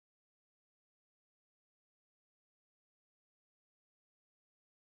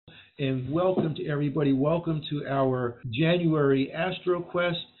and welcome to everybody. Welcome to our January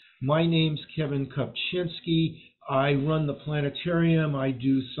AstroQuest. My name's Kevin Kupczynski. I run the planetarium. I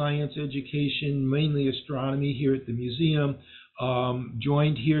do science education, mainly astronomy here at the museum.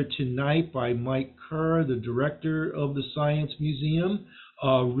 Joined here tonight by Mike Kerr, the director of the Science Museum,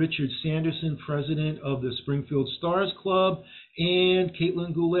 Richard Sanderson, president of the Springfield Stars Club, and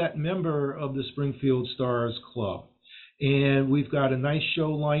Caitlin Goulet, member of the Springfield Stars Club. And we've got a nice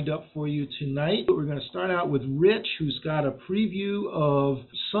show lined up for you tonight. We're going to start out with Rich, who's got a preview of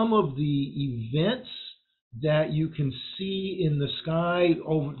some of the events that you can see in the sky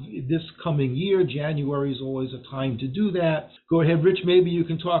over this coming year. January is always a time to do that. Go ahead, Rich. Maybe you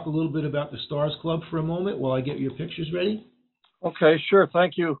can talk a little bit about the Stars Club for a moment while I get your pictures ready. Okay, sure.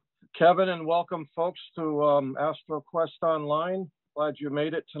 Thank you, Kevin, and welcome folks to AstroQuest Online. Glad you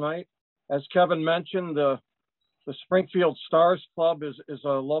made it tonight. As Kevin mentioned, the Springfield Stars Club is a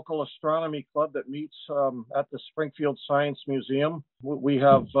local astronomy club that meets at the Springfield Science Museum. We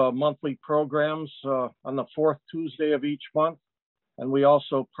have monthly programs on the fourth Tuesday of each month, and we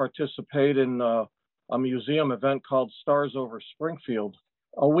also participate in a museum event called Stars Over Springfield.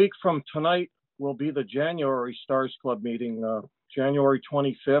 A week from tonight will be the January Stars Club meeting, January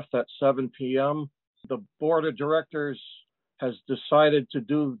 25th at 7 p.m. The board of directors has decided to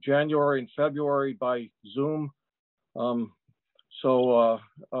do January and February by Zoom. We'll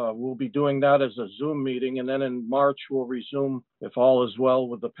be doing that as a Zoom meeting, and then in March we'll resume, if all is well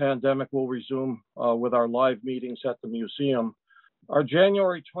with the pandemic, we'll resume with our live meetings at the museum. Our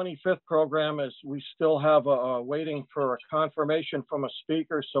January 25th program is we still have waiting for a confirmation from a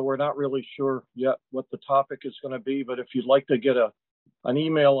speaker, so we're not really sure yet what the topic is going to be, but if you'd like to get an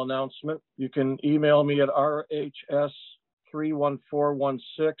email announcement, you can email me at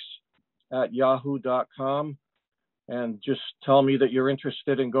rhs31416@yahoo.com. and just tell me that you're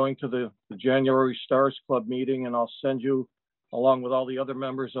interested in going to the January Stars Club meeting, and I'll send you, along with all the other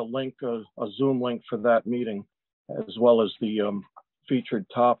members, a link, a Zoom link for that meeting, as well as the featured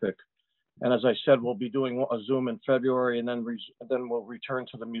topic. And as I said, we'll be doing a Zoom in February, and then we'll return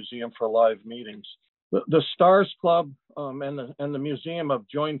to the museum for live meetings. The Stars Club and the museum have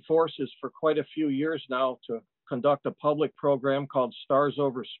joined forces for quite a few years now to conduct a public program called Stars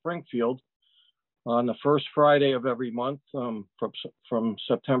Over Springfield on the first Friday of every month from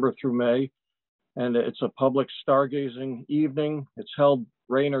September through May. And it's a public stargazing evening. It's held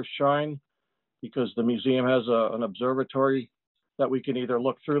rain or shine because the museum has an observatory that we can either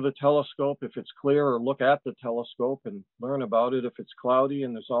look through the telescope if it's clear, or look at the telescope and learn about it if it's cloudy.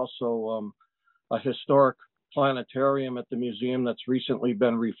 And there's also a historic planetarium at the museum that's recently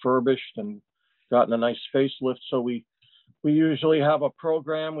been refurbished and gotten a nice facelift. So we usually have a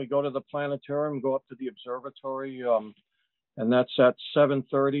program. We go to the planetarium, go up to the observatory, and that's at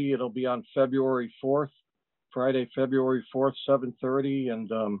 7:30. It'll be on February 4th, Friday, February 4th, 7:30,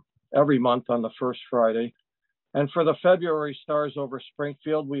 and every month on the first Friday. And for the February Stars Over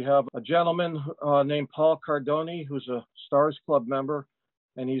Springfield, we have a gentleman named Paul Cardoni, who's a Stars Club member,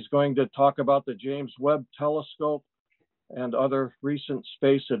 and he's going to talk about the James Webb Telescope and other recent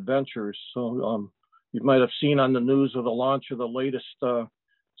space adventures. So you might have seen on the news of the launch of the latest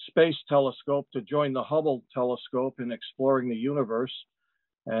space telescope to join the Hubble telescope in exploring the universe.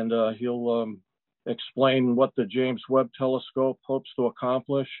 And he'll explain what the James Webb telescope hopes to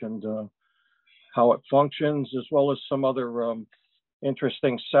accomplish and how it functions, as well as some other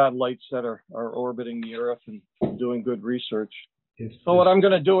interesting satellites that are orbiting the Earth and doing good research. So what I'm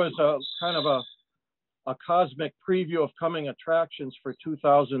going to do is kind of a cosmic preview of coming attractions for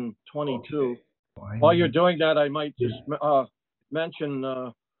 2022. Okay. While you're doing that, I might just mention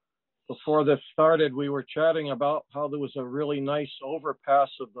before this started, we were chatting about how there was a really nice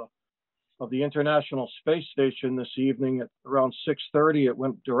overpass of the International Space Station this evening at around 6:30. It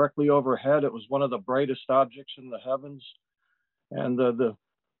went directly overhead. It was one of the brightest objects in the heavens. And the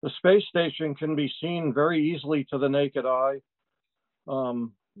space station can be seen very easily to the naked eye.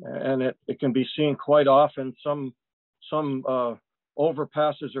 And it can be seen quite often. Some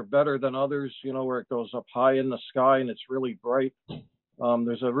overpasses are better than others, where it goes up high in the sky and it's really bright.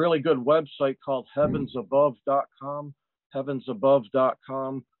 There's a really good website called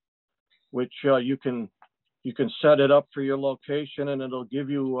heavensabove.com, which you can set it up for your location, and it'll give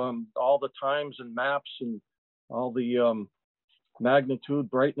you all the times and maps and all the magnitude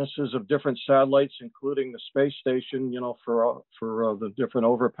brightnesses of different satellites, including the space station, for the different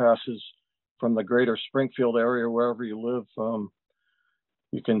overpasses from the greater Springfield area, wherever you live.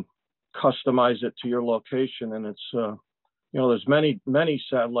 You can customize it to your location, and it's there's many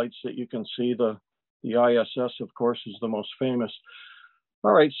satellites that you can see. The ISS, of course, is the most famous.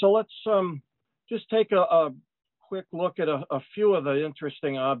 All right, so let's just take a quick look at a few of the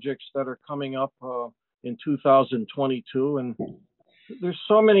interesting objects that are coming up in 2022. And there's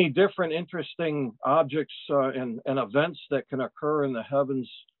so many different interesting objects and events that can occur in the heavens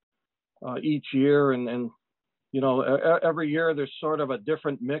each year. And you know, every year there's sort of a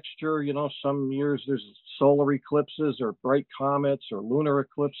different mixture. You know, some years there's solar eclipses or bright comets or lunar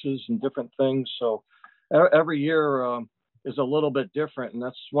eclipses and different things. So every year is a little bit different. And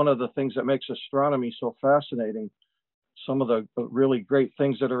that's one of the things that makes astronomy so fascinating. Some of the really great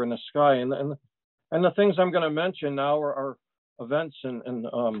things that are in the sky. And the things I'm going to mention now are events and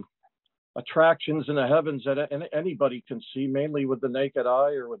attractions in the heavens that anybody can see, mainly with the naked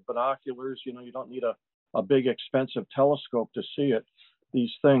eye or with binoculars. You know, you don't need a big expensive telescope to see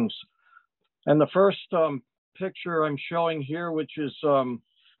these things. And the first picture I'm showing here, which is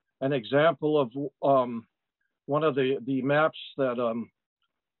an example of one of the maps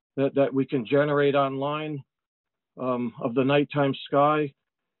that we can generate online of the nighttime sky.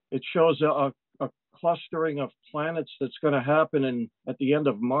 It shows a clustering of planets that's going to happen at the end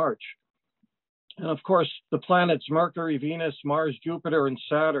of March. And of course, the planets Mercury, Venus, Mars, Jupiter, and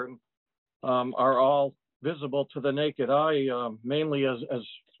Saturn are all visible to the naked eye, mainly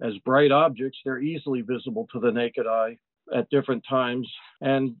as bright objects. They're easily visible to the naked eye at different times.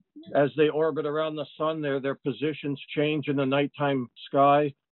 And as they orbit around the sun, their positions change in the nighttime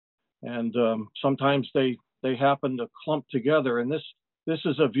sky. And sometimes they happen to clump together. And this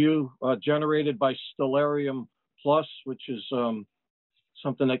is a view generated by Stellarium Plus, which is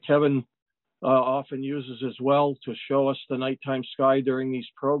something that Kevin often uses as well to show us the nighttime sky during these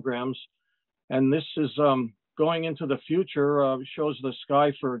programs. And this is going into the future, shows the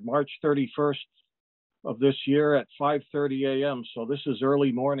sky for March 31st of this year at 5:30 a.m. So this is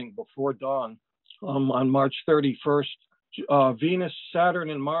early morning before dawn. On March 31st, Venus, Saturn,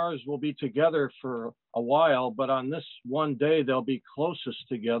 and Mars will be together for a while, but on this one day, they'll be closest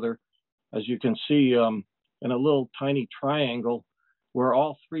together, as you can see in a little tiny triangle where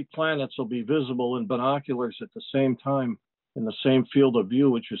all three planets will be visible in binoculars at the same time in the same field of view,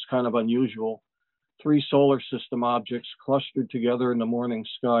 which is kind of unusual. Three solar system objects clustered together in the morning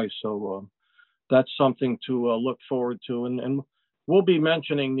sky. So that's something to look forward to. And we'll be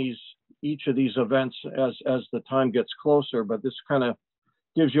mentioning each of these events as the time gets closer, but this kind of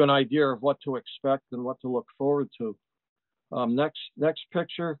gives you an idea of what to expect and what to look forward to. Next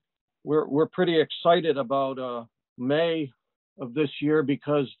picture, we're pretty excited about May of this year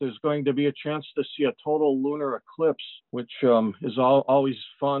because there's going to be a chance to see a total lunar eclipse, which is always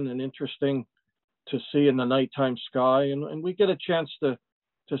fun and interesting to see in the nighttime sky. And we get a chance to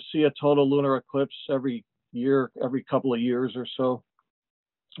see a total lunar eclipse every year, every couple of years or so.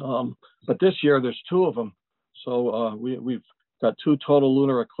 But this year there's two of them. So we've got two total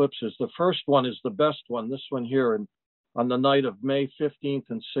lunar eclipses. The first one is the best one, this one here, on the night of May 15th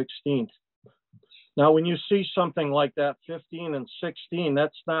and 16th. Now, when you see something like that, 15 and 16,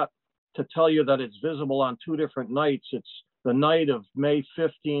 that's not to tell you that it's visible on two different nights. It's the night of May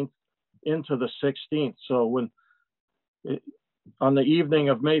 15th into the 16th. So on the evening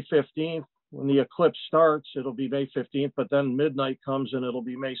of May 15th, when the eclipse starts, it'll be May 15th, but then midnight comes and it'll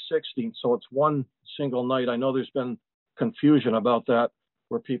be May 16th. So it's one single night. I know there's been confusion about that,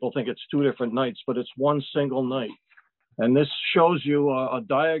 where people think it's two different nights, but it's one single night. And this shows you a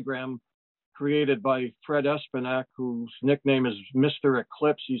diagram created by Fred Espenak, whose nickname is Mr.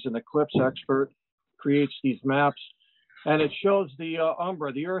 Eclipse. He's an eclipse expert, creates these maps. And it shows the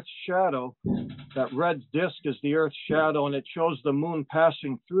umbra, the Earth's shadow. That red disk is the Earth's shadow, and it shows the moon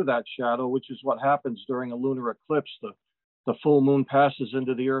passing through that shadow, which is what happens during a lunar eclipse. The full moon passes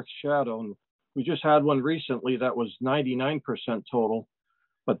into the Earth's shadow. And we just had one recently that was 99% total.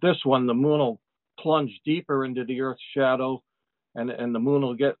 But this one, the moon will plunge deeper into the Earth's shadow, and the moon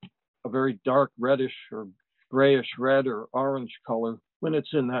will get a very dark reddish or grayish red or orange color when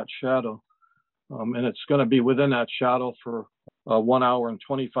it's in that shadow. And it's going to be within that shadow for 1 hour and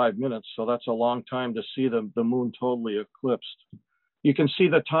 25 minutes. So that's a long time to see the moon totally eclipsed. You can see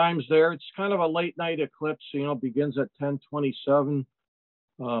the times there. It's kind of a late night eclipse, begins at 10:27.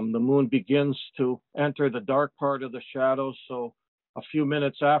 The moon begins to enter the dark part of the shadow. So a few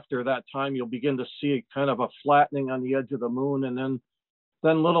minutes after that time, you'll begin to see kind of a flattening on the edge of the moon. And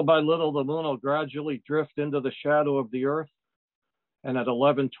then little by little, the moon will gradually drift into the shadow of the Earth. And at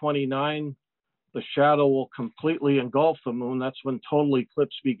 11:29, the shadow will completely engulf the moon. That's when total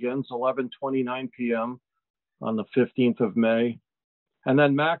eclipse begins, 11:29 p.m. on the 15th of May. And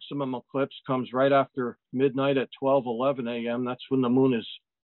then maximum eclipse comes right after midnight at 12:11 a.m. That's when the moon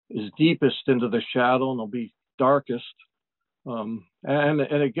is deepest into the shadow and will be darkest. And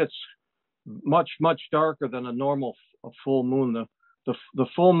it gets much darker than a normal full moon. The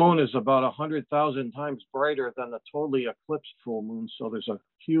full moon is about 100,000 times brighter than a totally eclipsed full moon, so there's a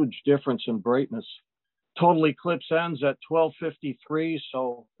huge difference in brightness. Total eclipse ends at 12:53,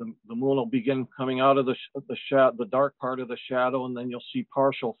 so the moon will begin coming out of the dark part of the shadow, and then you'll see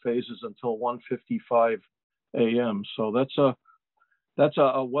partial phases until 1:55 a.m. So that's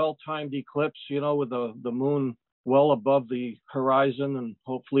a well-timed eclipse, with the moon well above the horizon and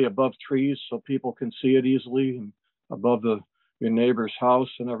hopefully above trees so people can see it easily, and above your neighbor's house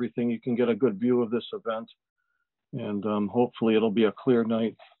and everything. You can get a good view of this event, and hopefully it'll be a clear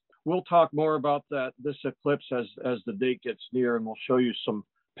night. We'll talk more about this eclipse as the date gets near, and we'll show you some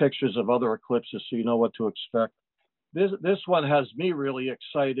pictures of other eclipses so you know what to expect. This one has me really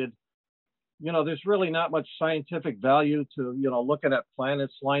excited. There's really not much scientific value to, looking at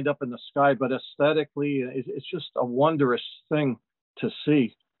planets lined up in the sky, but aesthetically, it's just a wondrous thing to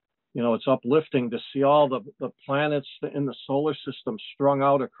see. It's uplifting to see all the planets in the solar system strung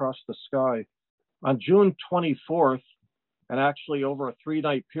out across the sky. On June 24th, and actually over a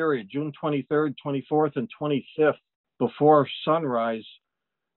 3-night period, June 23rd, 24th, and 25th, before sunrise,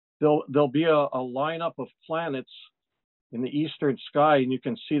 there'll be a lineup of planets in the eastern sky, and you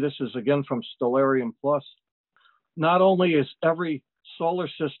can see this is again from Stellarium Plus. Not only is every solar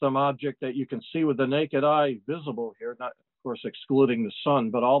system object that you can see with the naked eye visible here, not of course excluding the sun,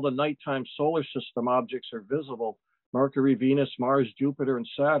 but all the nighttime solar system objects are visible: Mercury, Venus, Mars, Jupiter, and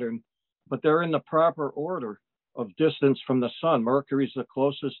Saturn, but they're in the proper order of distance from the sun. Mercury's the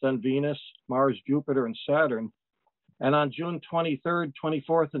closest, then Venus, Mars, Jupiter, and Saturn. And on June 23rd,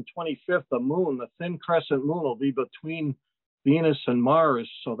 24th, and 25th, the moon, the thin crescent moon, will be between Venus and Mars.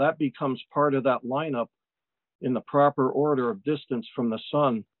 So that becomes part of that lineup in the proper order of distance from the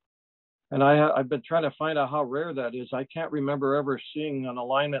sun. And I've been trying to find out how rare that is. I can't remember ever seeing an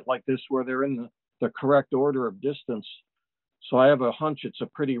alignment like this where they're in the correct order of distance. So I have a hunch it's a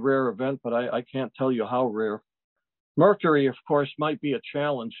pretty rare event, but I can't tell you how rare. Mercury, of course, might be a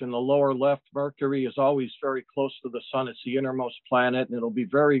challenge. In the lower left, Mercury is always very close to the sun. It's the innermost planet, and it'll be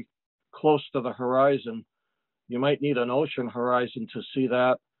very close to the horizon. You might need an ocean horizon to see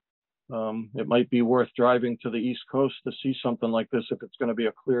that. It might be worth driving to the East Coast to see something like this if it's going to be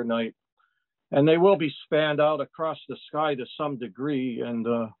a clear night. And they will be spanned out across the sky to some degree, and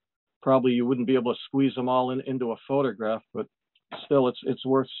probably you wouldn't be able to squeeze them all into a photograph, but still, it's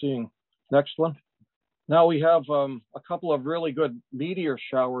worth seeing. Next one. Now we have a couple of really good meteor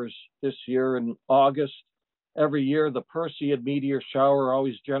showers this year in August. Every year, the Perseid meteor shower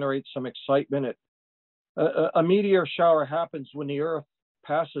always generates some excitement. A meteor shower happens when the Earth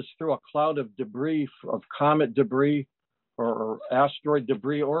passes through a cloud of debris, of comet debris or asteroid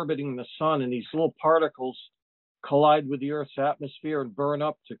debris orbiting the sun, and these little particles collide with the Earth's atmosphere and burn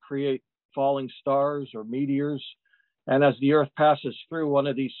up to create falling stars or meteors. And as the Earth passes through one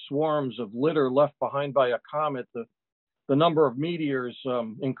of these swarms of litter left behind by a comet, the number of meteors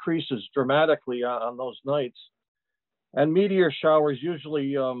increases dramatically on those nights. And meteor showers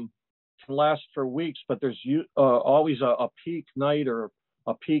usually can last for weeks, but there's always a peak night or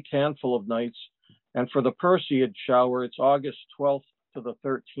a peak handful of nights. And for the Perseid shower, it's August 12th to the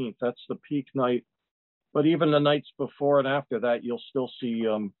 13th. That's the peak night. But even the nights before and after that, you'll still see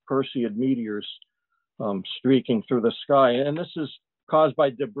Perseid meteors streaking through the sky. And this is caused by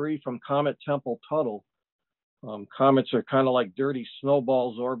debris from Comet Tempel-Tuttle. Comets are kind of like dirty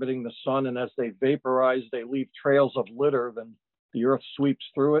snowballs orbiting the sun, and as they vaporize, they leave trails of litter. Then the Earth sweeps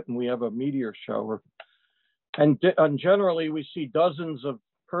through it, and we have a meteor shower. And generally, we see dozens of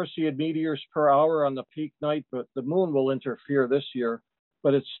Perseid meteors per hour on the peak night, but the moon will interfere this year.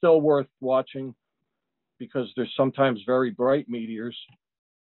 But it's still worth watching because there's sometimes very bright meteors.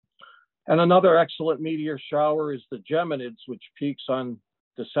 And another excellent meteor shower is the Geminids, which peaks on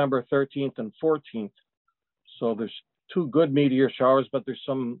December 13th and 14th. So there's two good meteor showers, but there's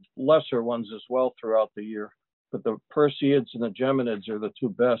some lesser ones as well throughout the year. But the Perseids and the Geminids are the two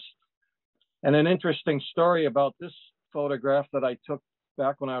best. And an interesting story about this photograph that I took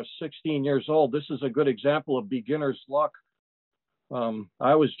back when I was 16 years old. This is a good example of beginner's luck.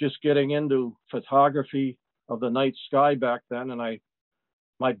 I was just getting into photography of the night sky back then, and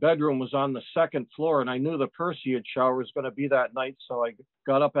my bedroom was on the second floor, and I knew the Perseid shower was going to be that night, so I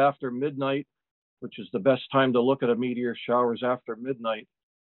got up after midnight, which is the best time to look at a meteor shower is after midnight.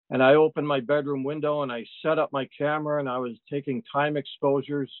 And I opened my bedroom window, and I set up my camera, and I was taking time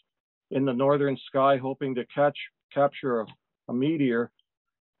exposures in the northern sky, hoping to capture a meteor.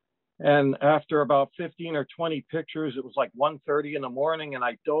 And after about 15 or 20 pictures, it was like 1:30 in the morning, and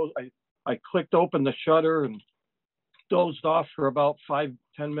I clicked open the shutter and dozed off for about 5-10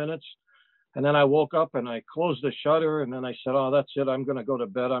 minutes. And then I woke up and I closed the shutter, and then I said, oh, that's it. I'm going to go to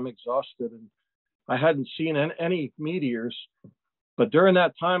bed. I'm exhausted. And I hadn't seen any meteors. But during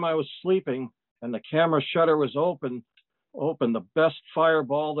that time I was sleeping and the camera shutter was open, the best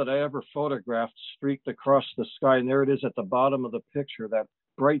fireball that I ever photographed streaked across the sky. And there it is at the bottom of the picture. That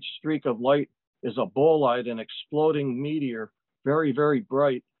bright streak of light is a bolide, an exploding meteor, very, very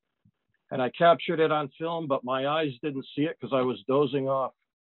bright. And I captured it on film, but my eyes didn't see it because I was dozing off.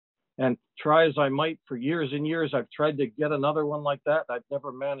 And try as I might for years and years, I've tried to get another one like that. I've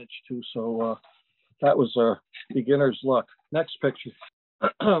never managed to. So that was a beginner's luck. Next picture.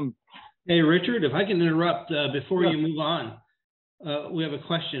 Hey, Richard, if I can interrupt before Yeah. you move on, we have a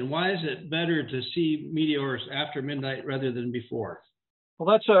question. Why is it better to see meteors after midnight rather than before?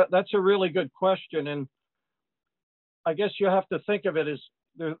 Well, that's a really good question. And I guess you have to think of it as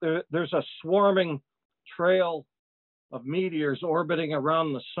there's a swarming trail of meteors orbiting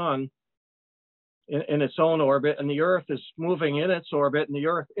around the sun in its own orbit, and the Earth is moving in its orbit, and the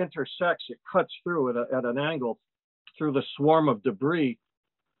Earth intersects, it cuts through at an angle through the swarm of debris.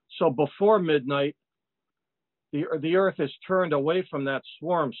 So before midnight, the Earth is turned away from that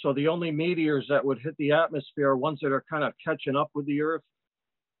swarm. So the only meteors that would hit the atmosphere are ones that are kind of catching up with the Earth,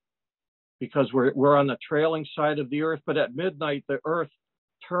 because we're on the trailing side of the Earth. But at midnight, the Earth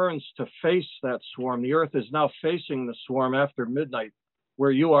turns to face that swarm. The Earth is now facing the swarm after midnight. Where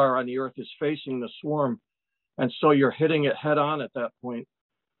you are on the Earth is facing the swarm. And so you're hitting it head on at that point.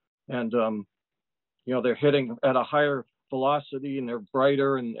 And, they're hitting at a higher velocity, and they're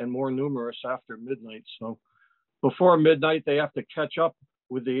brighter and more numerous after midnight. So before midnight, they have to catch up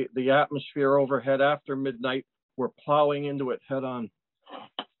with the atmosphere overhead. After midnight, we're plowing into it head on.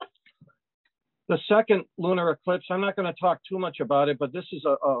 The second lunar eclipse, I'm not going to talk too much about it, but this is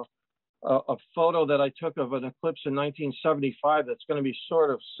a photo that I took of an eclipse in 1975 that's going to be sort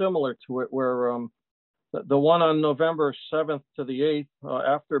of similar to it, where the one on November 7th to the 8th,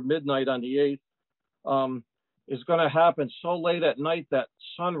 after midnight on the 8th, is going to happen so late at night that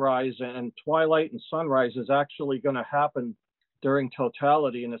sunrise and twilight and sunrise is actually going to happen during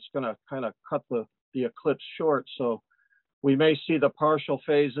totality, and it's going to kind of cut the eclipse short. So we may see the partial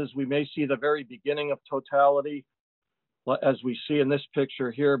phases. We may see the very beginning of totality, as we see in this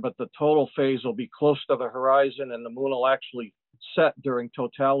picture here, but the total phase will be close to the horizon, and the moon will actually set during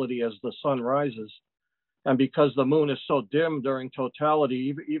totality as the sun rises. And because the moon is so dim during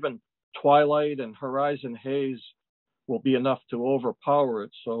totality, even twilight and horizon haze will be enough to overpower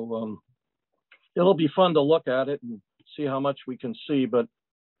it. So it'll be fun to look at it and see how much we can see, but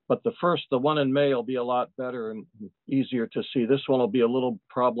the one in May will be a lot better and easier to see. This one will be a little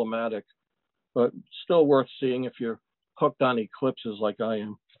problematic, but still worth seeing if you're hooked on eclipses like I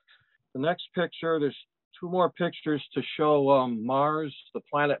am. The next picture, there's two more pictures to show Mars, the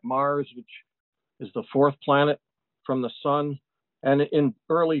planet Mars, which is the fourth planet from the sun. And in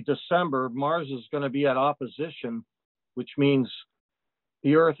early December, Mars is going to be at opposition, which means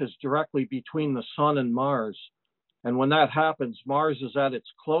the Earth is directly between the sun and Mars. And when that happens, Mars is at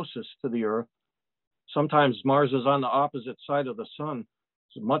its closest to the Earth. Sometimes Mars is on the opposite side of the sun.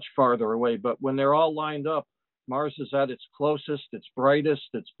 It's much farther away. But when they're all lined up, Mars is at its closest, its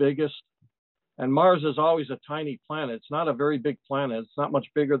brightest, its biggest. And Mars is always a tiny planet. It's not a very big planet. It's not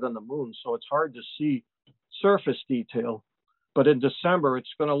much bigger than the moon. So it's hard to see surface detail. But in December,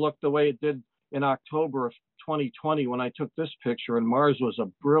 it's going to look the way it did in October of 2020 when I took this picture. And Mars was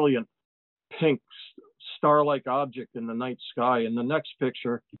a brilliant pink star-like object in the night sky. And the next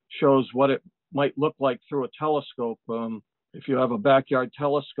picture shows what it might look like through a telescope. If you have a backyard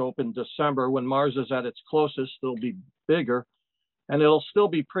telescope in December, when Mars is at its closest, it'll be bigger. And it'll still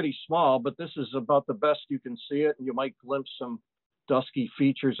be pretty small, but this is about the best you can see it. And you might glimpse some dusky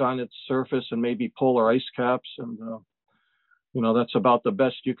features on its surface and maybe polar ice caps. And, that's about the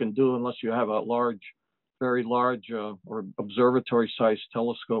best you can do unless you have a large, very large or observatory-sized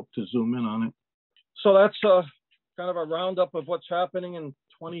telescope to zoom in on it. So that's kind of a roundup of what's happening in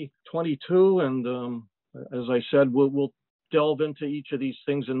 2022. And as I said, we'll delve into each of these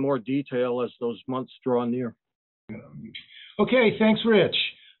things in more detail as those months draw near. Okay, thanks, Rich.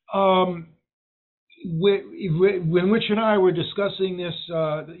 When Rich and I were discussing this,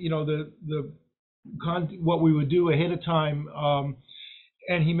 what we would do ahead of time,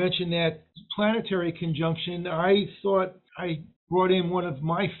 and he mentioned that planetary conjunction, I thought I brought in one of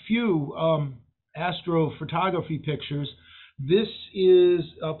my few astrophotography pictures. This is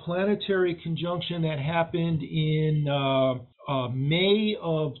a planetary conjunction that happened in May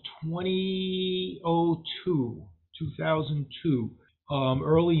of 2002,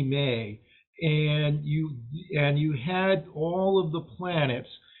 early May. and you had all of the planets.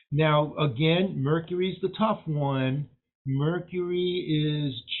 Now, again, Mercury's the tough one. Mercury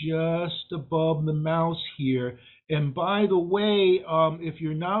is just above the mouse here. And by the way, if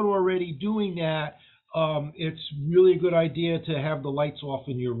you're not already doing that, it's really a good idea to have the lights off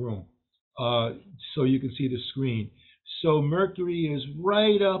in your room so you can see the screen. So Mercury is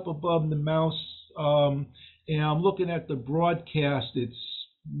right up above the mouse, and I'm looking at the broadcast. It's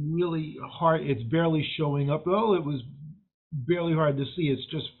really hard. It's barely showing up. Oh, it was barely hard to see. It's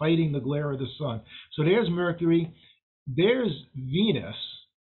just fighting the glare of the sun. So there's Mercury. There's Venus.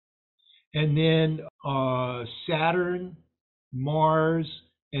 And then Saturn, Mars,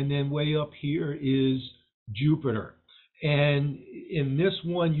 and then way up here is Jupiter. And in this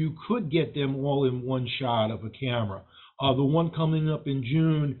one, you could get them all in one shot of a camera. The one coming up in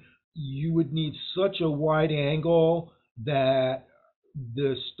June, you would need such a wide angle that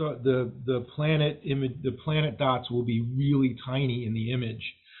the planet dots will be really tiny in the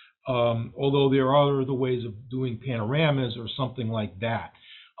image. Although there are other ways of doing panoramas or something like that.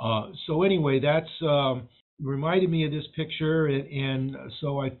 So anyway, that's reminded me of this picture, and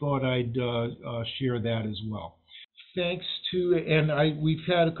so I thought I'd share that as well. Thanks to, and we've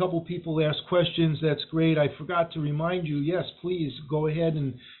had a couple people ask questions. That's great. I forgot to remind you, yes, please go ahead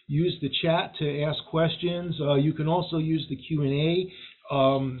and use the chat to ask questions. You can also use the Q&A.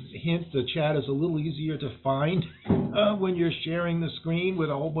 Hint, the chat is a little easier to find when you're sharing the screen with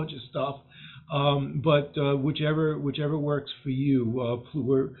a whole bunch of stuff. But whichever works for you,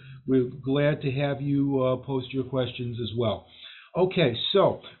 we're glad to have you post your questions as well. Okay,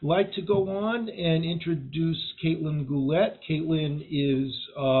 so I'd like to go on and introduce Caitlin Goulet. Caitlin is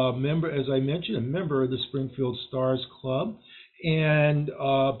a member, as I mentioned, a member of the Springfield Stars Club, and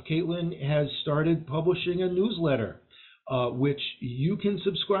Caitlin has started publishing a newsletter, which you can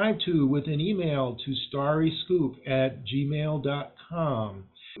subscribe to with an email to starryscoop@gmail.com.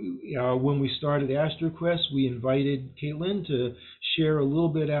 When we started AstroQuest, we invited Caitlin to share a little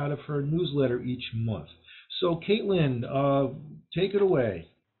bit out of her newsletter each month. So Caitlin, take it away.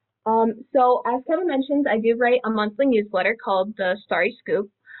 So as Kevin mentioned, I do write a monthly newsletter called the Starry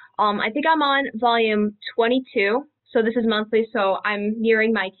Scoop. I think I'm on volume 22, so this is monthly, so I'm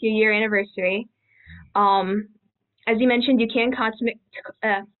nearing my 2-year anniversary. As you mentioned, you can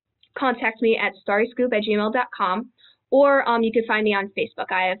contact me at starryscoop@gmail.com, or you can find me on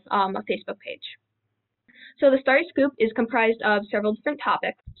Facebook. I have a Facebook page. So the Starry Scoop is comprised of several different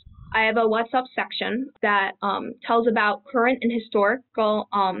topics. I have a What's Up section that tells about current and historical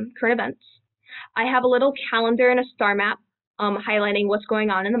current events. I have a little calendar and a star map highlighting what's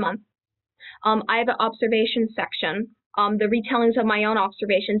going on in the month. I have an observation section, the retellings of my own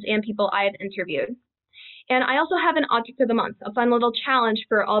observations and people I have interviewed. And I also have an Object of the Month, a fun little challenge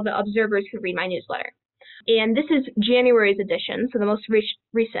for all the observers who read my newsletter. And this is January's edition, so the most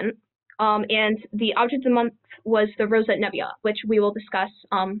recent. And the Object of the Month was the Rosette Nebula, which we will discuss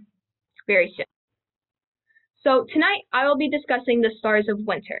very soon. So tonight I will be discussing the stars of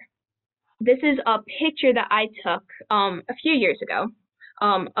winter. This is a picture that I took a few years ago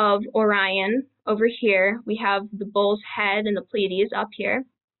of Orion over here. We have the Bull's Head and the Pleiades up here,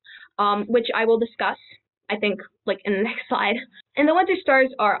 which I will discuss, I think, like in the next slide. And the winter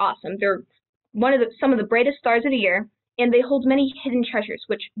stars are awesome. They're some of the brightest stars of the year, and they hold many hidden treasures,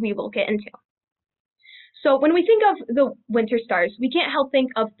 which we will get into. So when we think of the winter stars, we can't help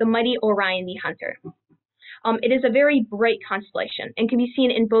think of the mighty Orion the Hunter. It is a very bright constellation and can be seen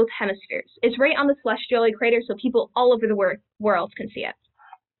in both hemispheres. It's right on the celestial equator, so people all over the world can see it.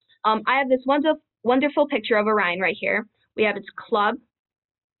 I have this wonderful picture of Orion right here. We have its club,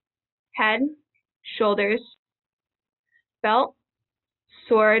 head, shoulders, belt,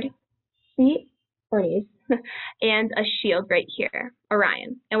 sword, feet, or knees, and a shield right here,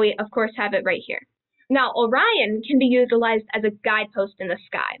 Orion. And we, of course, have it right here. Now, Orion can be utilized as a guidepost in the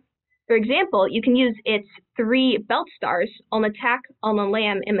sky. For example, you can use its 3 belt stars, Alnitak,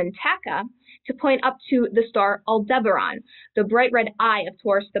 Alnilam, and Mintaka, to point up to the star Aldebaran, the bright red eye of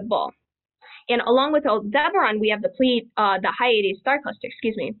Taurus the Bull. And along with Aldebaran, we have the Hyades star cluster,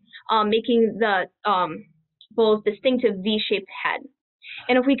 making the Bull's distinctive V-shaped head.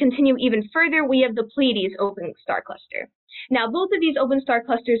 And if we continue even further, we have the Pleiades open star cluster. Now, both of these open star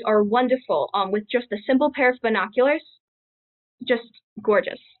clusters are wonderful with just a simple pair of binoculars. Just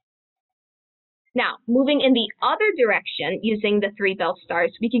gorgeous. Now, moving in the other direction using the 3 belt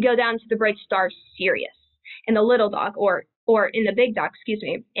stars, we could go down to the bright star Sirius in the little dog, or in the big dog,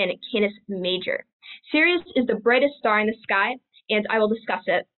 in Canis Major. Sirius is the brightest star in the sky, and I will discuss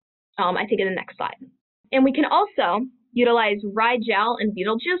it, I think, in the next slide. And we can also utilize Rigel and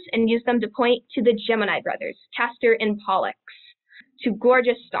Betelgeuse and use them to point to the Gemini brothers, Castor and Pollux, two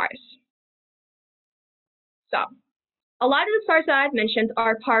gorgeous stars. So, a lot of the stars that I've mentioned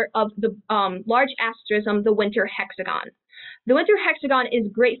are part of the large asterism, the winter hexagon. The winter hexagon is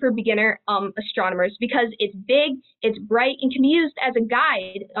great for beginner astronomers because it's big, it's bright, and can be used as a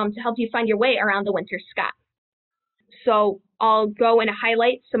guide to help you find your way around the winter sky. So I'll go and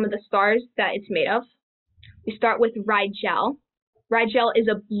highlight some of the stars that it's made of. We start with Rigel. Rigel is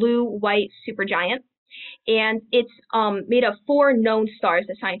a blue-white supergiant, and it's made of 4 known stars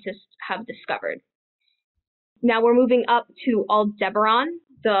that scientists have discovered. Now we're moving up to Aldebaran,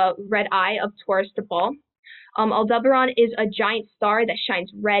 the red eye of Taurus the Bull. Aldebaran is a giant star that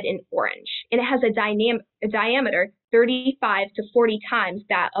shines red and orange, and it has a diameter 35 to 40 times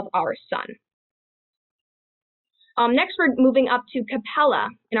that of our sun. Next, we're moving up to Capella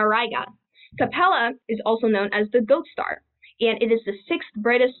in Auriga. Capella is also known as the goat star, and it is the 6th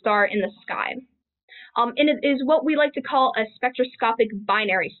brightest star in the sky. And it is what we like to call a spectroscopic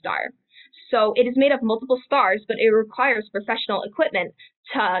binary star. So it is made of multiple stars, but it requires professional equipment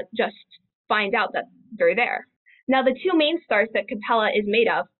to just find out that they're there. Now, the 2 main stars that Capella is made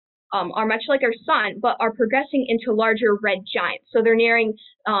of are much like our sun, but are progressing into larger red giants. So they're nearing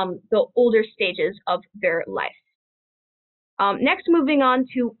the older stages of their life. Next, moving on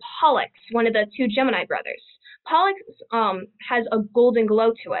to Pollux, one of the 2 Gemini brothers. Pollux has a golden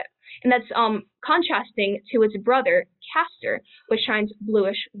glow to it, and that's contrasting to its brother, Castor, which shines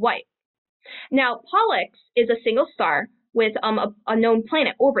bluish white. Now, Pollux is a single star with a known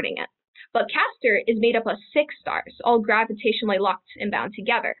planet orbiting it, but Castor is made up of 6 stars, all gravitationally locked and bound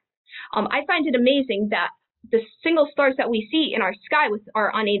together. I find it amazing that the single stars that we see in our sky with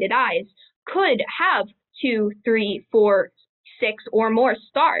our unaided eyes could have 2, 3, 4, 6 or more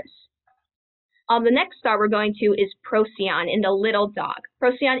stars. The next star we're going to is Procyon in the little dog.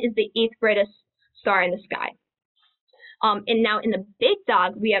 Procyon is the 8th brightest star in the sky. And now in the big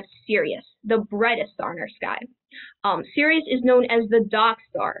dog, we have Sirius, the brightest star in our sky. Sirius is known as the dog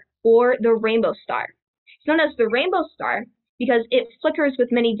star or the rainbow star. It's known as the rainbow star because it flickers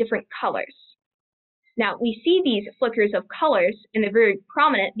with many different colors. Now, we see these flickers of colors, and they're very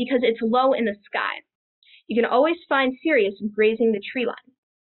prominent because it's low in the sky. You can always find Sirius grazing the tree line.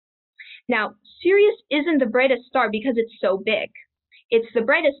 Now, Sirius isn't the brightest star because it's so big. It's the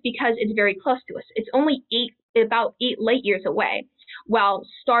brightest because it's very close to us. It's only about 8 light years away, while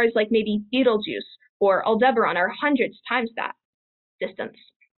stars like maybe Betelgeuse or Aldebaran are hundreds times that distance.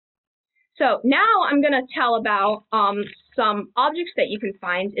 So now I'm going to tell about some objects that you can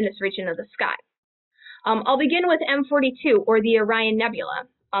find in this region of the sky. I'll begin with M42, or the Orion Nebula.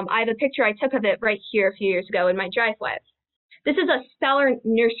 I have a picture I took of it right here a few years ago in my driveway. This is a stellar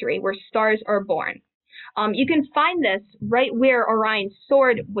nursery where stars are born. You can find this right where Orion's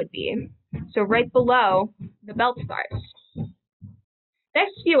sword would be, so right below the belt stars.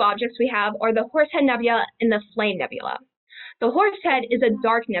 Next few objects we have are the Horsehead Nebula and the Flame Nebula. The Horsehead is a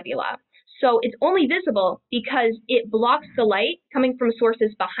dark nebula, so it's only visible because it blocks the light coming from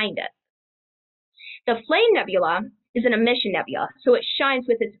sources behind it. The Flame Nebula is an emission nebula, so it shines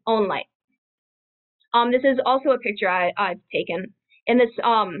with its own light. This is also a picture I've taken, and this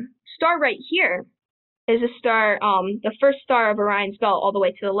star right here is a star, the first star of Orion's belt all the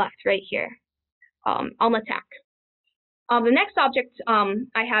way to the left, right here, Alnitak. The next object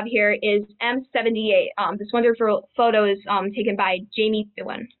I have here is M78. This wonderful photo is taken by Jamie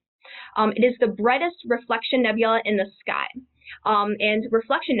Thewin. It is the brightest reflection nebula in the sky, and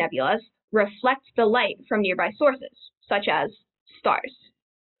reflection nebulas reflect the light from nearby sources, such as stars.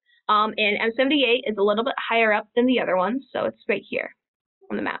 And M78 is a little bit higher up than the other ones, so it's right here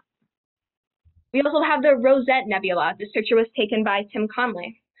on the map. We also have the Rosette Nebula. This picture was taken by Tim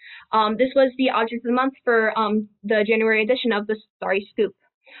Conley. This was the object of the month for the January edition of the Starry Scoop.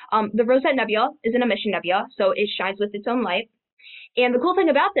 The Rosette Nebula is an emission nebula, so it shines with its own light. And the cool thing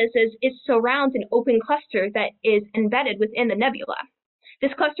about this is it surrounds an open cluster that is embedded within the nebula.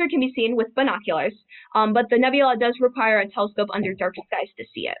 This cluster can be seen with binoculars, but the nebula does require a telescope under dark skies to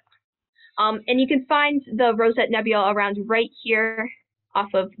see it. And you can find the Rosette Nebula around right here off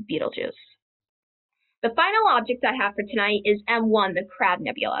of Betelgeuse. The final object I have for tonight is M1, the Crab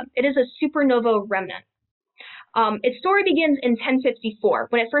Nebula. It is a supernova remnant. Its story begins in 1054,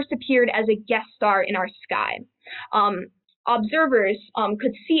 when it first appeared as a guest star in our sky. Observers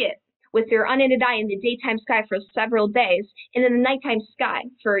could see it with their unaided eye in the daytime sky for several days, and in the nighttime sky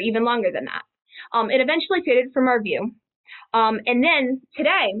for even longer than that. It eventually faded from our view. And then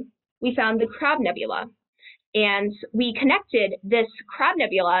today, we found the Crab Nebula. And we connected this Crab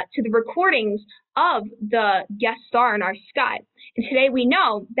Nebula to the recordings of the guest star in our sky. And today we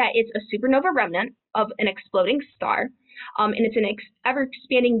know that it's a supernova remnant of an exploding star, and it's an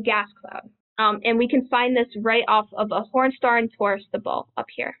ever-expanding gas cloud. And we can find this right off of a horn star in Taurus, the Bull, up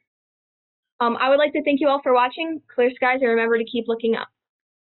here. I would like to thank you all for watching. Clear skies, and remember to keep looking up.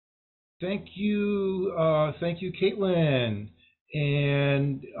 Thank you, Caitlin.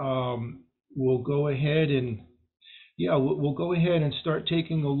 And we'll go ahead and we'll go ahead and start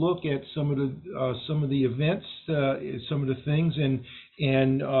taking a look at some of the events, some of the things,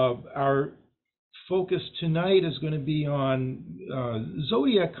 and our focus tonight is going to be on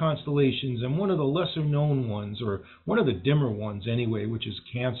Zodiac constellations, and one of the lesser known ones, or one of the dimmer ones anyway, which is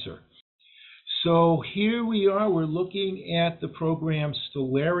Cancer. So here we are, we're looking at the program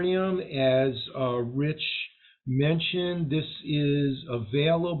Stellarium. As Rich mentioned, this is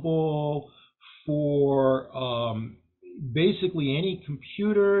available for basically any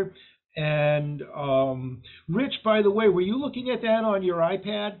computer. And Rich, by the way, were you looking at that on your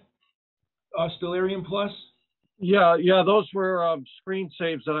iPad, Stellarium Plus? Yeah, those were screen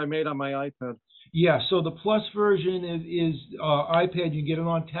saves that I made on my iPad. Yeah, so the Plus version is iPad. You can get it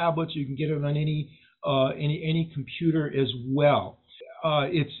on tablets. You can get it on any computer as well.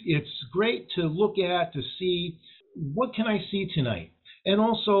 It's great to look at, to see what can I see tonight, and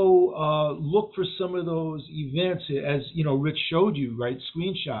also look for some of those events, as you know, Rich showed you, right,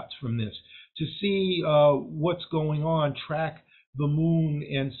 screenshots from this, to see what's going on, track the moon,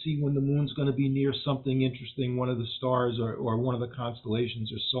 and see when the moon's going to be near something interesting, one of the stars or one of the constellations,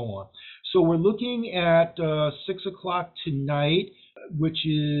 or so on. So we're looking at 6 o'clock tonight, which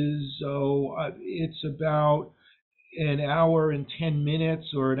is it's about an hour and 10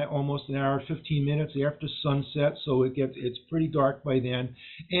 minutes, or almost an hour and 15 minutes after sunset. So it's pretty dark by then.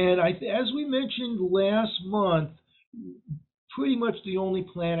 And as we mentioned last month, pretty much the only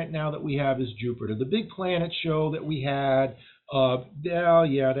planet now that we have is Jupiter. The big planet show that we had,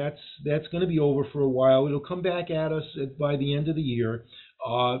 that's going to be over for a while. It'll come back at us by the end of the year,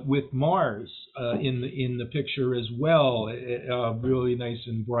 with Mars in the picture as well, really nice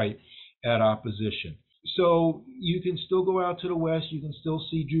and bright at opposition. So you can still go out to the west. You can still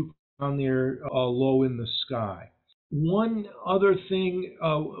see Jupiter down there low in the sky. One thing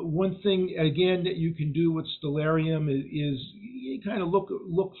again that you can do with Stellarium is you kind of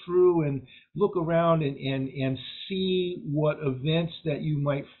look through and look around and see what events that you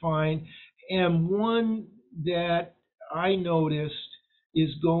might find. And one that I noticed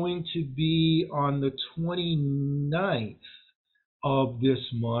is going to be on the 29th of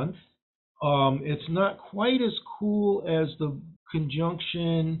this month. It's not quite as cool as the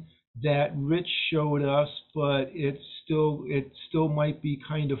conjunction that Rich showed us, but it still might be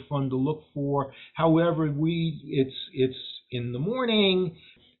kind of fun to look for. However, it's in the morning,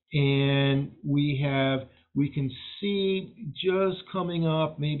 and we can see just coming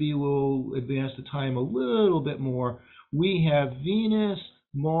up. Maybe we'll advance the time a little bit more. We have Venus,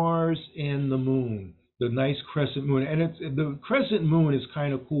 Mars, and the moon, the nice crescent moon. And the crescent moon is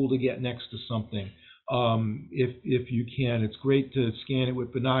kind of cool to get next to something. If you can, it's great to scan it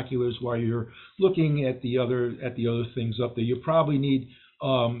with binoculars while you're looking at the other things up there. You probably need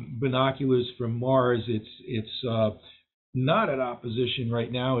binoculars for Mars. It's not at opposition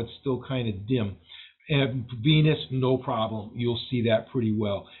right now. It's still kind of dim. And Venus, no problem. You'll see that pretty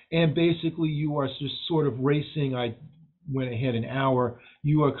well. And basically, you are just sort of racing. I went ahead an hour.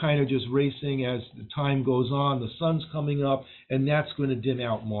 You are kind of just racing as the time goes on. The sun's coming up, and that's going to dim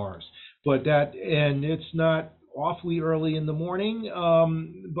out Mars. And it's not awfully early in the morning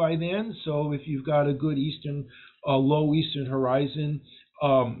by then. So if you've got a good low eastern horizon,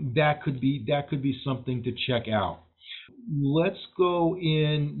 that could be something to check out. Let's go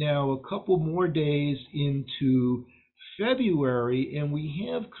in now a couple more days into February, and we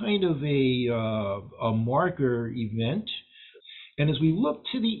have kind of a marker event. And as we look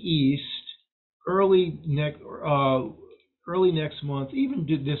to the east, early next month, even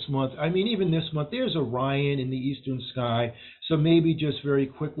this month, there's Orion in the eastern sky. So maybe just very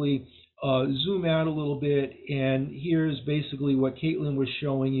quickly zoom out a little bit, and here's basically what Caitlin was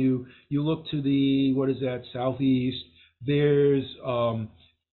showing you. You look to the, what is that, southeast. There's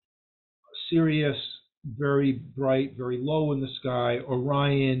Sirius, very bright, very low in the sky.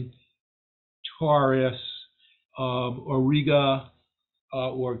 Orion, Taurus, Auriga,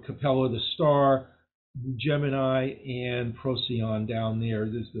 or Capella the star, Gemini, and Procyon down there.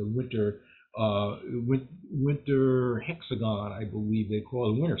 There's the winter hexagon, I believe they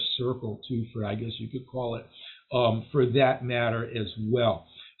call it, winter circle too, for I guess you could call it, for that matter as well.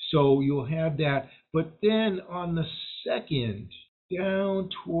 So you'll have that. But then on the 2nd, down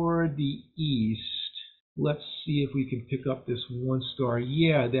toward the east, let's see if we can pick up this one star.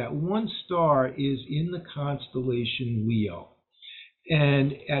 Yeah, that one star is in the constellation Leo.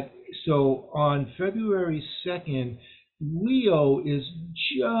 And so on February 2nd, Leo is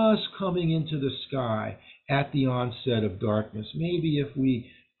just coming into the sky at the onset of darkness. Maybe if we,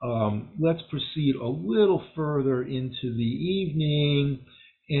 let's proceed a little further into the evening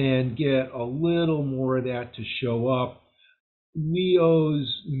and get a little more of that to show up.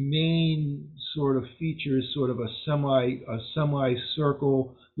 Leo's main sort of feature is sort of a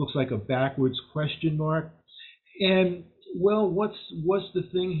semicircle, looks like a backwards question mark. And well, what's the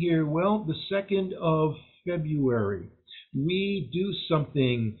thing here? Well, the 2nd of February, we do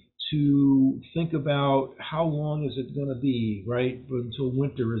something to think about how long is it going to be, right, until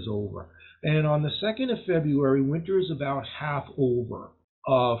winter is over. And on the 2nd of February, winter is about half over.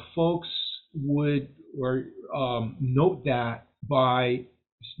 Folks would note that by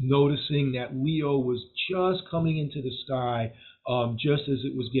noticing that Leo was just coming into the sky just as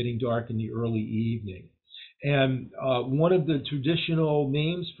it was getting dark in the early evening. And one of the traditional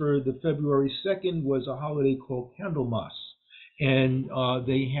names for the February 2nd was a holiday called Candlemas. And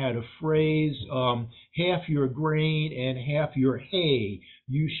they had a phrase, half your grain and half your hay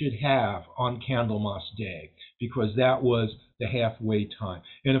you should have on Candlemas Day, because that was the halfway time.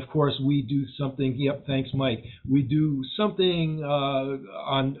 And of course, we do something, yep, thanks, Mike. We do something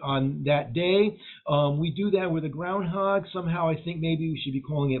on that day. We do that with a groundhog. Somehow I think maybe we should be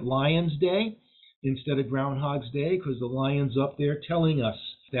calling it Lion's Day instead of Groundhog's Day, because the lion's up there telling us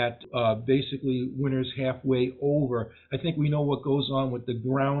that basically winter's halfway over. I think we know what goes on with the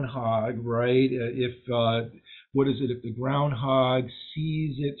groundhog, right? What is it? If the groundhog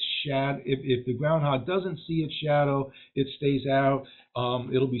sees its shadow, if the groundhog doesn't see its shadow, it stays out.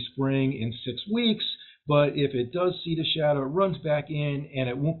 It'll be spring in 6 weeks. But if it does see the shadow, it runs back in, and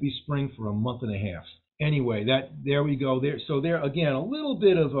it won't be spring for a month and a half. Anyway, there we go. So there again, a little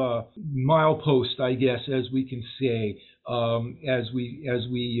bit of a milepost, I guess, as we can say, as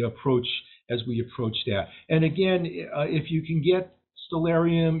we approach that. And again, if you can get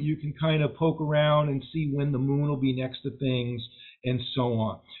stellarium, you can kind of poke around and see when the moon will be next to things and so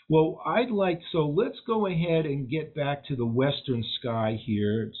on. Well, so let's go ahead and get back to the western sky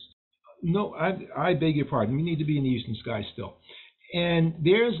here. No, I beg your pardon. We need to be in the eastern sky still. And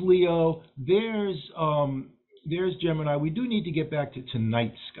there's Leo, there's Gemini. We do need to get back to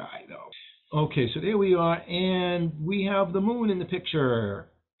night sky, though. Okay, so there we are, and we have the moon in the picture.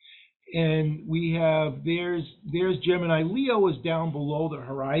 And we have, there's Gemini. Leo is down below the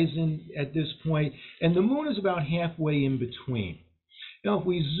horizon at this point, and the moon is about halfway in between. Now, if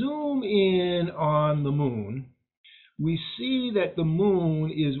we zoom in on the moon, we see that the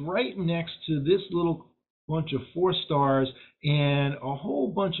moon is right next to this little bunch of 4 stars and a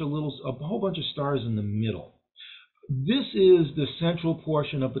whole bunch of stars in the middle. This is the central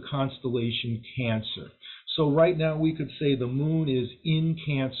portion of the constellation Cancer. So right now we could say the moon is in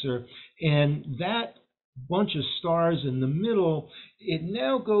Cancer, and that bunch of stars in the middle, it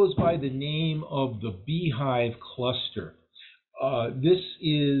now goes by the name of the Beehive cluster. This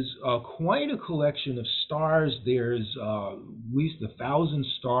is quite a collection of stars. There's at least 1,000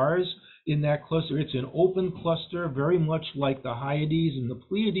 stars in that cluster. It's an open cluster, very much like the Hyades and the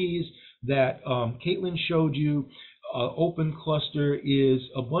Pleiades that Caitlin showed you. Open cluster is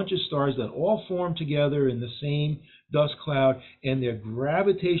a bunch of stars that all form together in the same dust cloud, and they're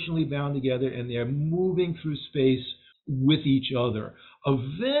gravitationally bound together, and they're moving through space with each other.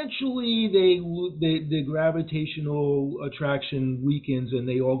 Eventually, the gravitational attraction weakens, and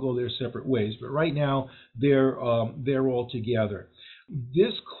they all go their separate ways. But right now, they're all together.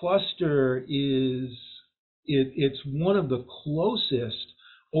 This cluster it's one of the closest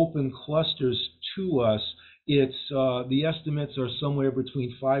open clusters to us. It's the estimates are somewhere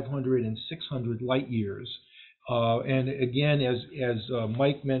between 500 and 600 light years. And again, as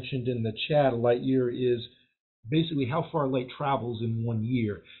Mike mentioned in the chat, a light year is basically how far light travels in 1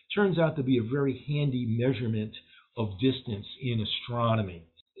 year. Turns out to be a very handy measurement of distance in astronomy.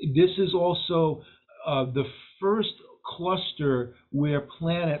 This is also the first cluster where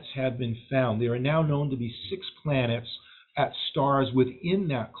planets have been found. There are now known to be 6 planets at stars within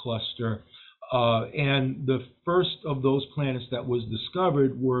that cluster. And the first of those planets that was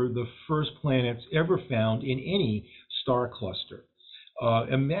discovered were the first planets ever found in any star cluster.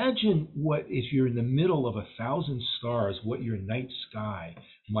 Imagine what, if you're in the middle of 1,000 stars, what your night sky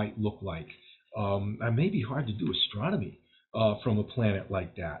might look like. It may be hard to do astronomy from a planet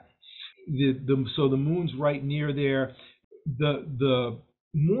like that. So the moon's right near there. The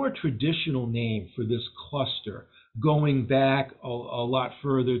more traditional name for this cluster, going back a lot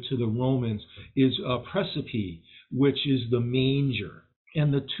further to the Romans, is Precipe, which is the manger.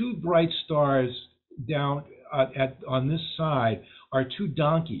 And the two bright stars down on this side are two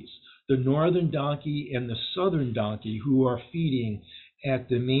donkeys, the northern donkey and the southern donkey, who are feeding at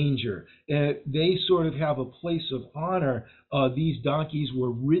the manger. They sort of have a place of honor. These donkeys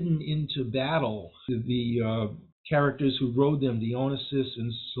were ridden into battle. The characters who rode them, Dionysus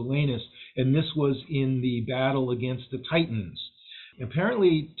and Silenus, and this was in the battle against the Titans.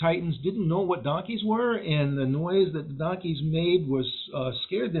 Apparently, Titans didn't know what donkeys were, and the noise that the donkeys made was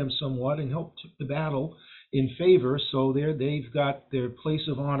scared them somewhat and helped tip the battle in favor. So there, they've got their place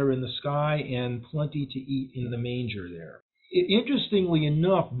of honor in the sky and plenty to eat in the manger there. Interestingly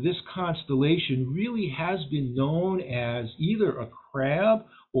enough, this constellation really has been known as either a crab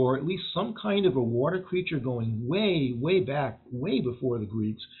or at least some kind of a water creature going way, way back, way before the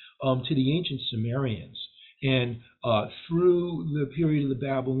Greeks, to the ancient Sumerians. And through the period of the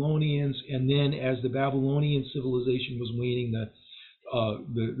Babylonians, and then as the Babylonian civilization was waning,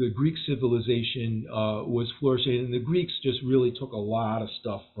 the Greek civilization was flourishing, and the Greeks just really took a lot of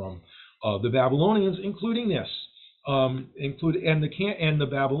stuff from the Babylonians, including this. And the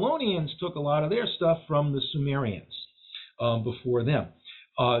Babylonians took a lot of their stuff from the Sumerians before them.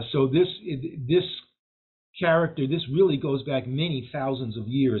 So this character, this really goes back many thousands of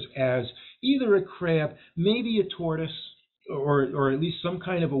years as either a crab, maybe a tortoise, or at least some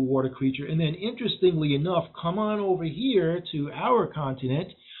kind of a water creature. And then, interestingly enough, come on over here to our continent,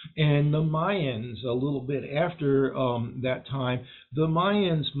 and the Mayans, a little bit after that time, the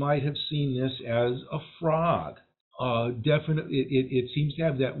Mayans might have seen this as a frog. Definitely, it seems to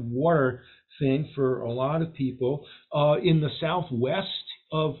have that water thing for a lot of people. In the southwest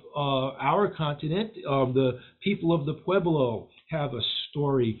of our continent, the people of the Pueblo have a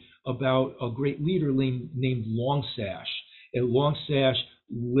story about a great leader named Longsash. And Longsash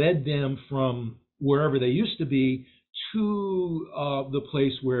led them from wherever they used to be to the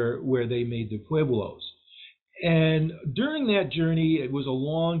place where they made the Pueblos. And during that journey, it was a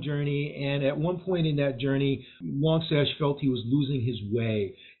long journey, and at one point in that journey, Longsash felt he was losing his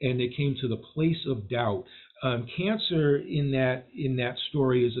way, and it came to the place of doubt. Cancer in that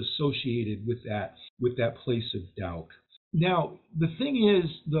story is associated with that place of doubt. Now, the thing is,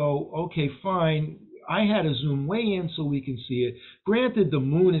 though, okay, fine, I had to zoom way in so we can see it. Granted, the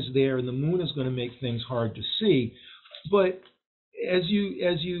moon is there, and the moon is going to make things hard to see, but as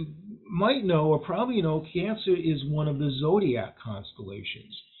you might know, or probably know, Cancer is one of the Zodiac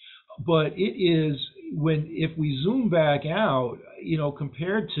constellations. But it is, if we zoom back out,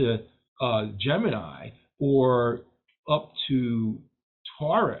 compared to Gemini or up to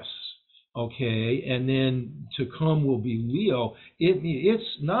Taurus, okay, and then to come will be Leo,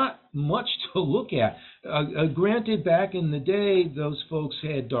 it's not much to look at. Granted, back in the day, those folks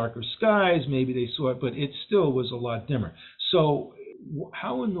had darker skies, maybe they saw it, but it still was a lot dimmer. So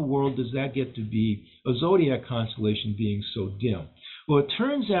how in the world does that get to be a zodiac constellation being so dim? Well, it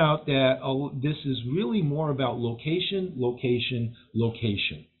turns out that this is really more about location, location,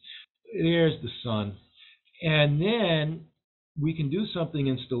 location. There's the sun. And then we can do something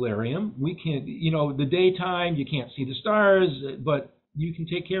in stellarium. We can, the daytime, you can't see the stars, but you can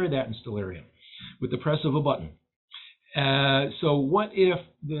take care of that in stellarium with the press of a button. So what if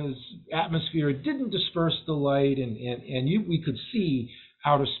the atmosphere didn't disperse the light and we could see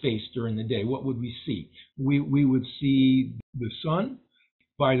outer space during the day? What would we see? We would see the sun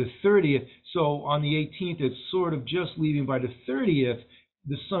by the 30th. So on the 18th, it's sort of just leaving. By the 30th,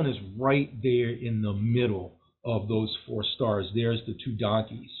 the sun is right there in the middle of those four stars. There's the two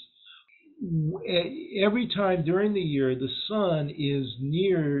donkeys. Every time during the year the sun is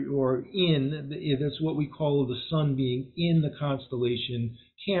near or in, that's what we call the sun being in the constellation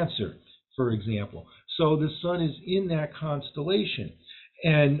Cancer, for example. So the sun is in that constellation.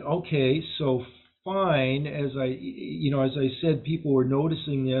 And okay, so fine, as I said, people were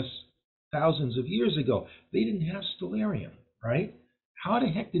noticing this thousands of years ago. They didn't have stellarium, right? How the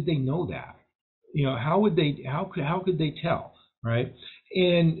heck did they know that? How could they tell, right?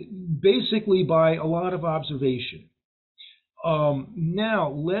 And basically by a lot of observation.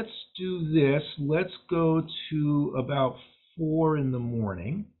 Now let's do this. Let's go to about 4 in the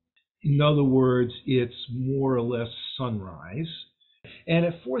morning. In other words, it's more or less sunrise. And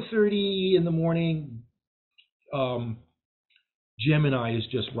at 4:30 in the morning, Gemini is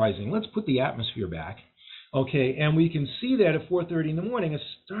just rising. Let's put the atmosphere back. Okay, and we can see that at 4:30 in the morning it's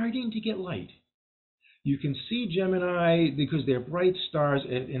starting to get light. You can see Gemini because they're bright stars,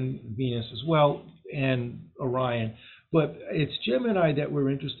 and Venus as well, and Orion. But it's Gemini that we're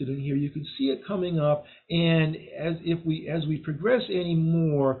interested in here. You can see it coming up, and as we progress any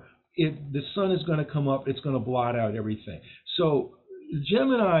more, the sun is going to come up, it's going to blot out everything. So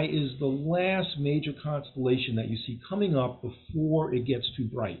Gemini is the last major constellation that you see coming up before it gets too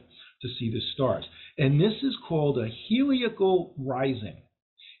bright to see the stars. And this is called a heliacal rising.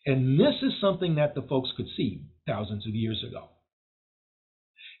 And this is something that the folks could see thousands of years ago.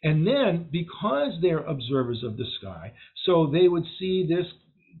 And then, because they're observers of the sky, so they would see this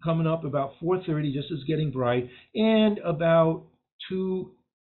coming up about 4:30, just as getting bright, and about 2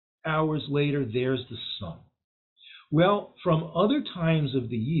 hours later, there's the sun. Well, from other times of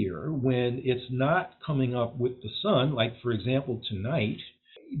the year, when it's not coming up with the sun, like, for example, tonight,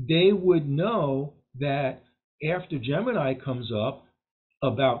 they would know that after Gemini comes up,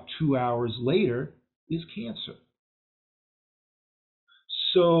 about 2 hours later, is Cancer.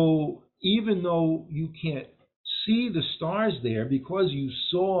 So even though you can't see the stars there, because you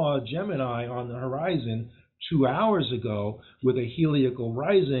saw Gemini on the horizon 2 hours ago with a heliacal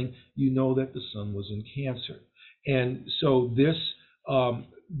rising, you know that the sun was in Cancer. And so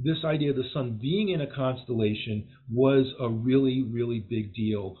this idea of the sun being in a constellation was a really, really big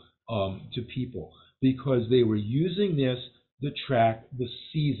deal to people, because they were using this to track the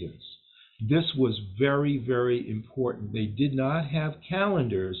seasons. This was very, very important. They did not have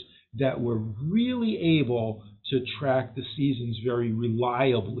calendars that were really able to track the seasons very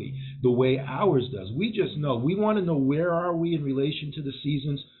reliably the way ours does. We just know. We want to know, where are we in relation to the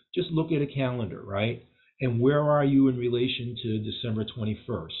seasons? Just look at a calendar, right? And where are you in relation to December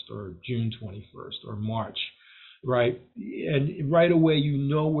 21st or June 21st or March, right? And right away you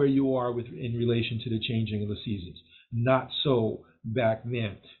know where you are in relation to the changing of the seasons. Not so back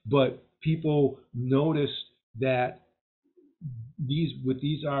then. But people noticed that with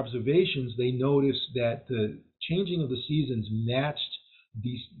these observations, they noticed that the changing of the seasons matched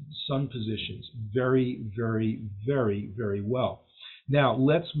these sun positions very, very, very, very well. Now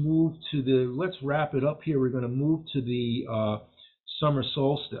let's wrap it up here. We're going to move to the summer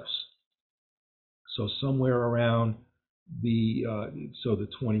solstice. So somewhere around the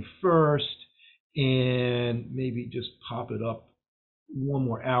 21st, and maybe just pop it up one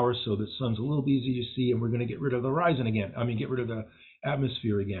more hour so the sun's a little bit easier to see, and we're going to get rid of the horizon again. Get rid of the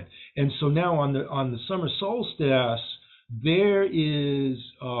atmosphere again. And so now on the summer solstice, there is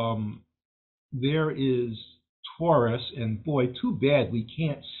Taurus, and boy, too bad we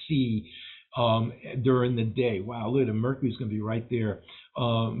can't see during the day. Wow, look, the Mercury's going to be right there,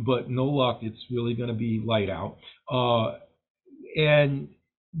 but no luck. It's really going to be light out, and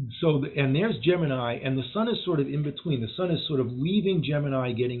there's Gemini, and the sun is sort of in between. The sun is sort of leaving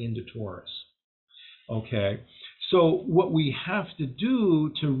Gemini, getting into Taurus. Okay, so what we have to do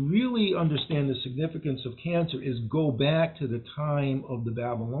to really understand the significance of Cancer is go back to the time of the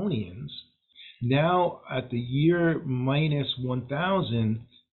Babylonians. Now at the year minus 1000,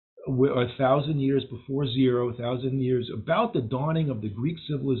 1,000 years before zero, 1,000 years, about the dawning of the Greek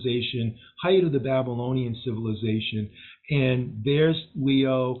civilization, height of the Babylonian civilization, and there's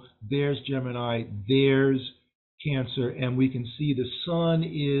Leo, there's Gemini, there's Cancer, and we can see the sun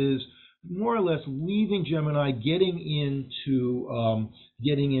is more or less leaving Gemini, getting into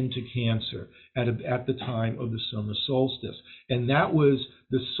Cancer at the time of the summer solstice. And that was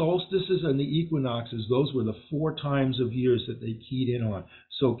the solstices and the equinoxes. Those were the 4 times of years that they keyed in on.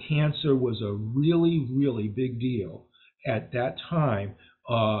 So Cancer was a really, really big deal at that time.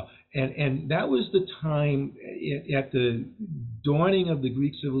 And that was the time at the dawning of the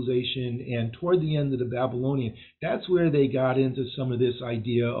Greek civilization and toward the end of the Babylonian. That's where they got into some of this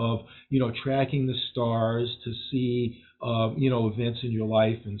idea of, tracking the stars to see, events in your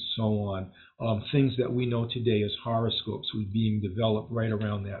life and so on. Things that we know today as horoscopes were being developed right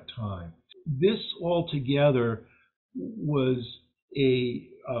around that time. This altogether was a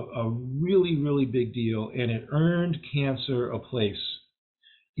really, really big deal, and it earned Cancer a place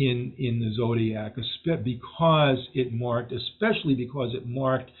in the Zodiac, especially because it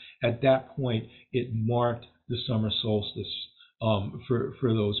marked at that point, it marked the summer solstice for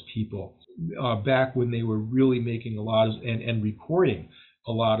those people back when they were really making a lot of and recording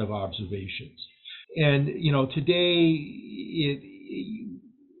a lot of observations. And today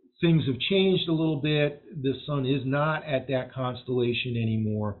things have changed a little bit. The sun is not at that constellation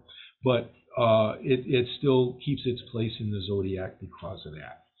anymore, but it still keeps its place in the Zodiac because of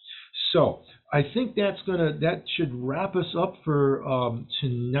that. So I think that should wrap us up for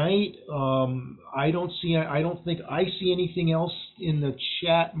tonight. I don't think I see anything else in the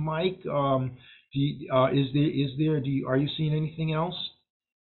chat, Mike. Are you seeing anything else?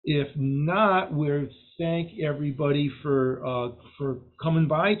 If not, we'll thank everybody for coming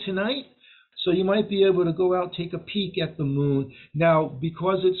by tonight. So you might be able to go out, take a peek at the moon. Now,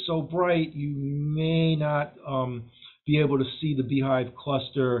 because it's so bright, you may not be able to see the Beehive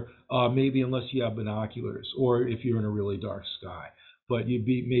cluster, maybe unless you have binoculars or if you're in a really dark sky. But you'd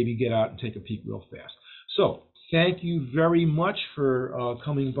maybe get out and take a peek real fast. So thank you very much for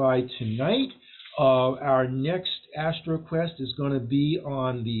coming by tonight. Our next AstroQuest is going to be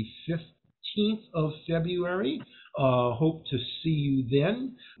on the 15th of February. Hope to see you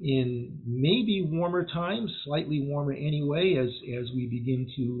then in maybe warmer times, slightly warmer anyway, as we begin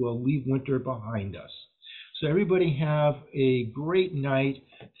to leave winter behind us. So everybody have a great night.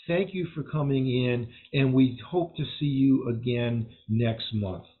 Thank you for coming in, and we hope to see you again next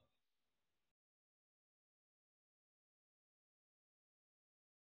month.